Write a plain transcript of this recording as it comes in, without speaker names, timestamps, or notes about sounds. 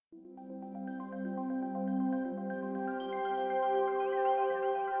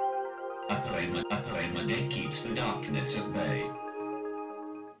A poem that keeps the darkness at bay.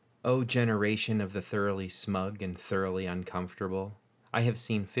 O generation of the thoroughly smug and thoroughly uncomfortable, I have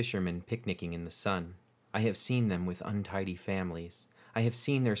seen fishermen picnicking in the sun. I have seen them with untidy families. I have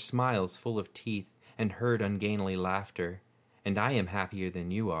seen their smiles full of teeth and heard ungainly laughter. And I am happier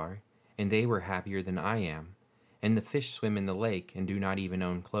than you are, and they were happier than I am. And the fish swim in the lake and do not even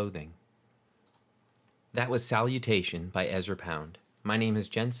own clothing. That was Salutation by Ezra Pound. My name is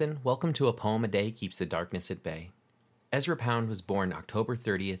Jensen. Welcome to A Poem a Day Keeps the Darkness at Bay. Ezra Pound was born October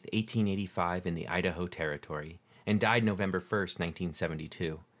 30th, 1885 in the Idaho Territory, and died November 1st,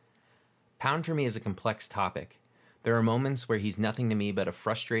 1972. Pound for me is a complex topic. There are moments where he's nothing to me but a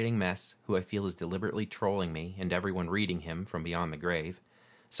frustrating mess who I feel is deliberately trolling me and everyone reading him from beyond the grave.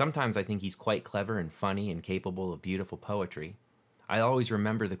 Sometimes I think he's quite clever and funny and capable of beautiful poetry. I always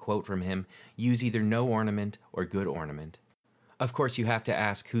remember the quote from him, "Use either no ornament or good ornament." Of course, you have to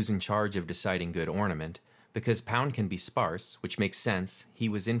ask who's in charge of deciding good ornament, because Pound can be sparse, which makes sense. He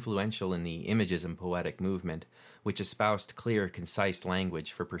was influential in the Imagism poetic movement, which espoused clear, concise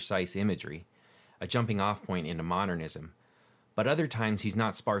language for precise imagery, a jumping-off point into modernism. But other times he's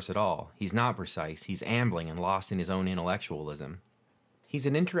not sparse at all. He's not precise. He's ambling and lost in his own intellectualism. He's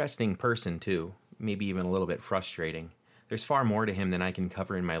an interesting person, too, maybe even a little bit frustrating. There's far more to him than I can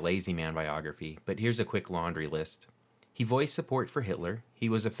cover in my Lazy Man biography, but here's a quick laundry list. He voiced support for Hitler. He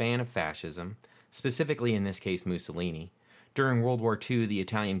was a fan of fascism, specifically in this case Mussolini. During World War II, the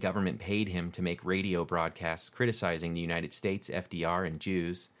Italian government paid him to make radio broadcasts criticizing the United States, FDR, and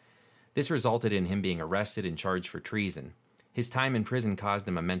Jews. This resulted in him being arrested and charged for treason. His time in prison caused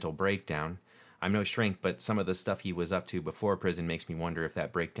him a mental breakdown. I'm no shrink, but some of the stuff he was up to before prison makes me wonder if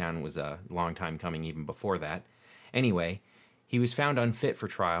that breakdown was a long time coming even before that. Anyway, he was found unfit for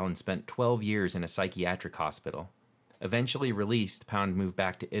trial and spent 12 years in a psychiatric hospital. Eventually released, Pound moved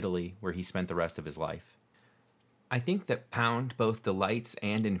back to Italy, where he spent the rest of his life. I think that Pound both delights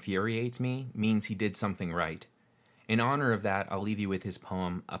and infuriates me means he did something right. In honor of that, I'll leave you with his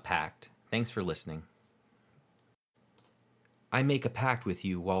poem, A Pact. Thanks for listening. I make a pact with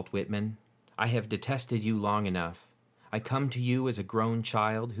you, Walt Whitman. I have detested you long enough. I come to you as a grown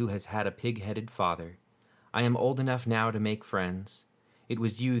child who has had a pig-headed father. I am old enough now to make friends. It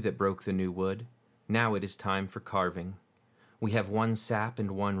was you that broke the new wood. Now it is time for carving. We have one sap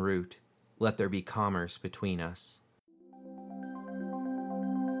and one root. Let there be commerce between us.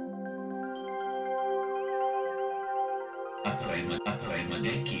 A poem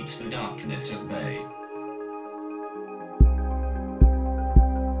that keeps the darkness at bay.